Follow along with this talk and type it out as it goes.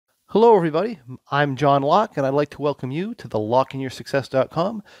Hello, everybody. I'm John Locke, and I'd like to welcome you to the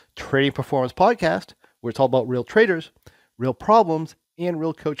LockeInYourSuccess.com Trading Performance Podcast, where it's all about real traders, real problems, and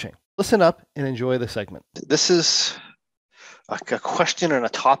real coaching. Listen up and enjoy the segment. This is a question and a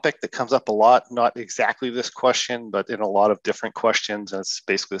topic that comes up a lot, not exactly this question, but in a lot of different questions, and it's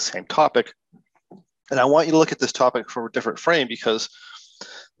basically the same topic. And I want you to look at this topic from a different frame because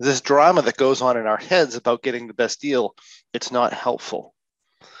this drama that goes on in our heads about getting the best deal, it's not helpful.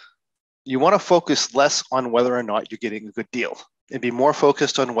 You want to focus less on whether or not you're getting a good deal and be more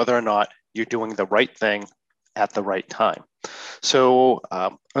focused on whether or not you're doing the right thing at the right time. So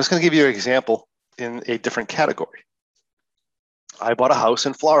I'm just going to give you an example in a different category. I bought a house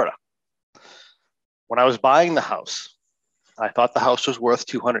in Florida. When I was buying the house, I thought the house was worth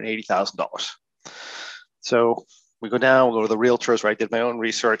 $280,000. So we go down, we'll go to the realtors, where I did my own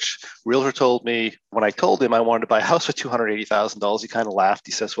research. Realtor told me, when I told him I wanted to buy a house for $280,000, he kind of laughed.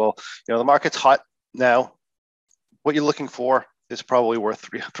 He says, well, the market's hot now. What you're looking for is probably worth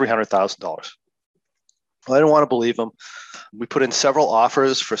 $300,000. Well, I didn't want to believe him. We put in several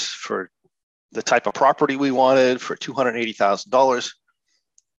offers for the type of property we wanted for $280,000.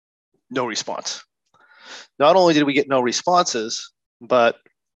 No response. Not only did we get no responses, but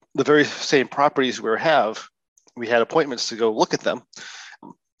the very same properties we had appointments to go look at them,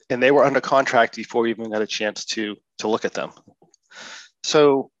 and they were under contract before we even got a chance to look at them.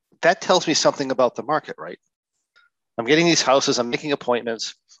 So that tells me something about the market, right? I'm getting these houses, I'm making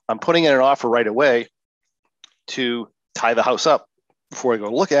appointments, I'm putting in an offer right away to tie the house up before I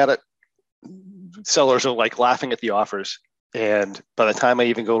go look at it. Sellers are like laughing at the offers. And by the time I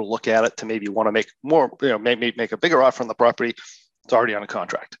even go to look at it to maybe want to make more, maybe make a bigger offer on the property, it's already on a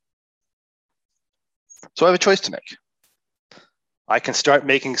contract. So I have a choice to make. I can start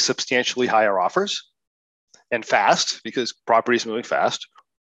making substantially higher offers and fast because property is moving fast,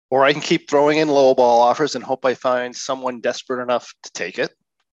 or I can keep throwing in lowball offers and hope I find someone desperate enough to take it.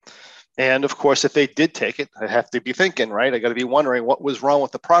 And of course, if they did take it, I have to be thinking, right? I got to be wondering what was wrong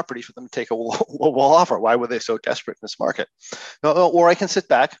with the property for them to take a lowball offer. Why were they so desperate in this market? Or I can sit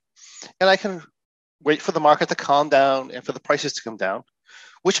back and I can wait for the market to calm down and for the prices to come down,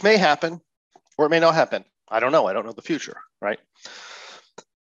 which may happen or it may not happen. I don't know. I don't know the future, right?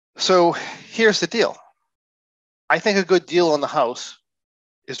 So here's the deal. I think a good deal on the house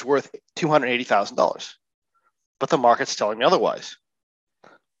is worth $280,000, but the market's telling me otherwise.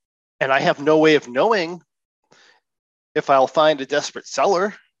 And I have no way of knowing if I'll find a desperate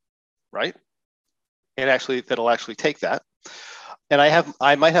seller, right? And that'll actually take that. And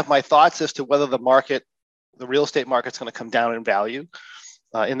I might have my thoughts as to whether the real estate market's going to come down in value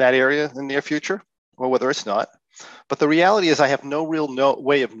in that area in the near future, or whether it's not. But the reality is I have no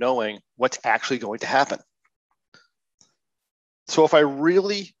way of knowing what's actually going to happen. So if I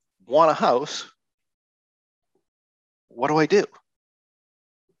really want a house, what do I do?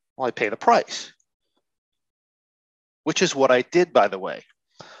 Well, I pay the price, which is what I did, by the way.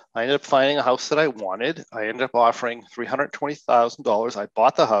 I ended up finding a house that I wanted. I ended up offering $320,000. I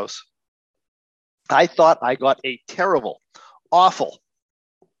bought the house. I thought I got a terrible, awful,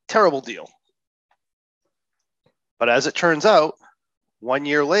 terrible deal. But as it turns out, 1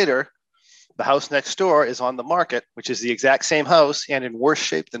 year later, the house next door is on the market, which is the exact same house and in worse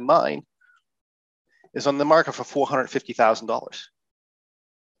shape than mine, is on the market for $450,000.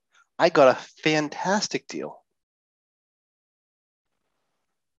 I got a fantastic deal.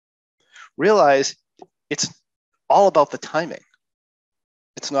 Realize it's all about the timing.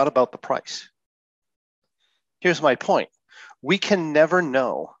 It's not about the price. Here's my point. We can never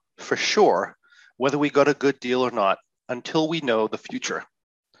know for sure whether we got a good deal or not until we know the future,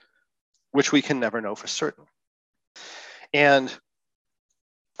 which we can never know for certain. And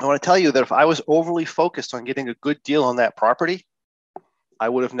I want to tell you that if I was overly focused on getting a good deal on that property, I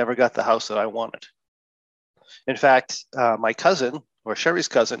would have never got the house that I wanted. In fact, my cousin, or Sherry's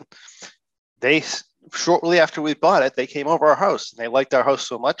cousin, they shortly after we bought it, they came over our house and they liked our house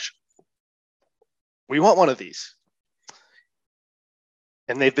so much. We want one of these.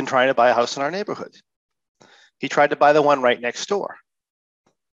 And they've been trying to buy a house in our neighborhood. He tried to buy the one right next door.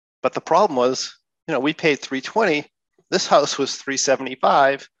 But the problem was, we paid $320,000. This house was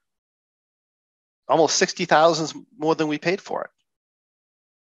 $375,000, almost $60,000 more than we paid for it.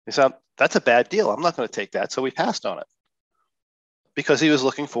 He said, that's a bad deal. I'm not going to take that. So we passed on it because he was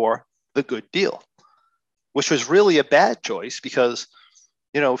looking for the good deal, which was really a bad choice because,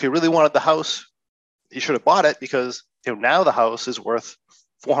 if he really wanted the house, he should have bought it because now the house is worth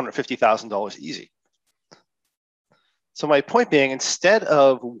 $450,000 easy. So my point being, instead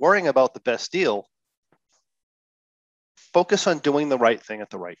of worrying about the best deal, focus on doing the right thing at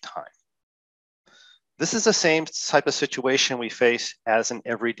the right time. This is the same type of situation we face as an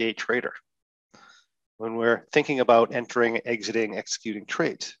everyday trader when we're thinking about entering, exiting, executing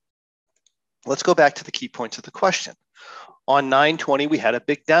trades. Let's go back to the key points of the question. On 9/20, we had a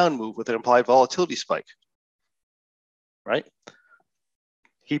big down move with an implied volatility spike, right?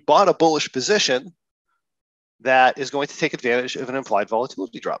 He bought a bullish position that is going to take advantage of an implied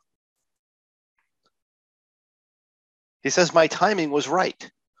volatility drop. He says, my timing was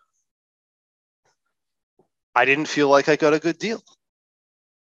right. I didn't feel like I got a good deal.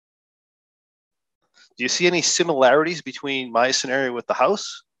 Do you see any similarities between my scenario with the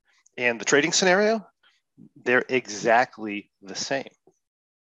house and the trading scenario? They're exactly the same.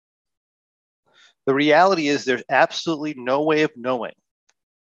 The reality is there's absolutely no way of knowing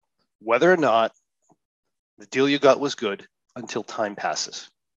whether or not the deal you got was good until time passes.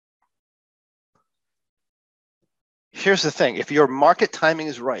 Here's the thing. If your market timing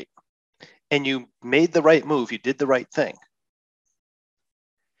is right and you made the right move, you did the right thing,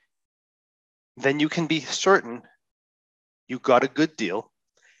 then you can be certain you got a good deal,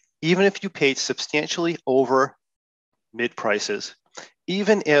 even if you paid substantially over mid prices,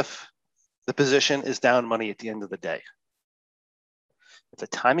 even if the position is down money at the end of the day. If the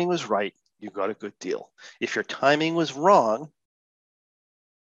timing was right, you got a good deal. If your timing was wrong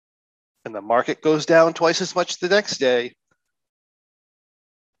and the market goes down twice as much the next day,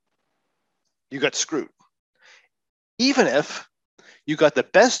 you got screwed. Even if you got the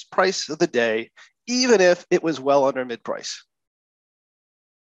best price of the day, even if it was well under mid price.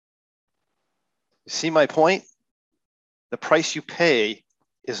 You see my point? The price you pay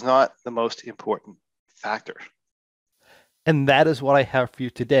is not the most important factor. And that is what I have for you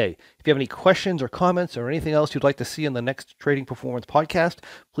today. If you have any questions or comments or anything else you'd like to see in the next Trading Performance podcast,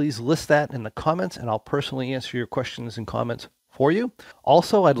 please list that in the comments and I'll personally answer your questions and comments for you.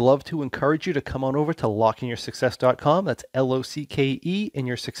 Also, I'd love to encourage you to come on over to LockInYourSuccess.com. That's LOCKE in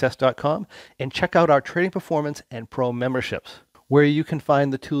yoursuccess.com, and check out our Trading Performance and Pro memberships, where you can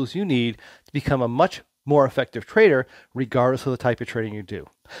find the tools you need to become a much more effective trader, regardless of the type of trading you do.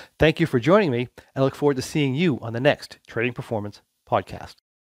 Thank you for joining me. I look forward to seeing you on the next Trading Performance podcast.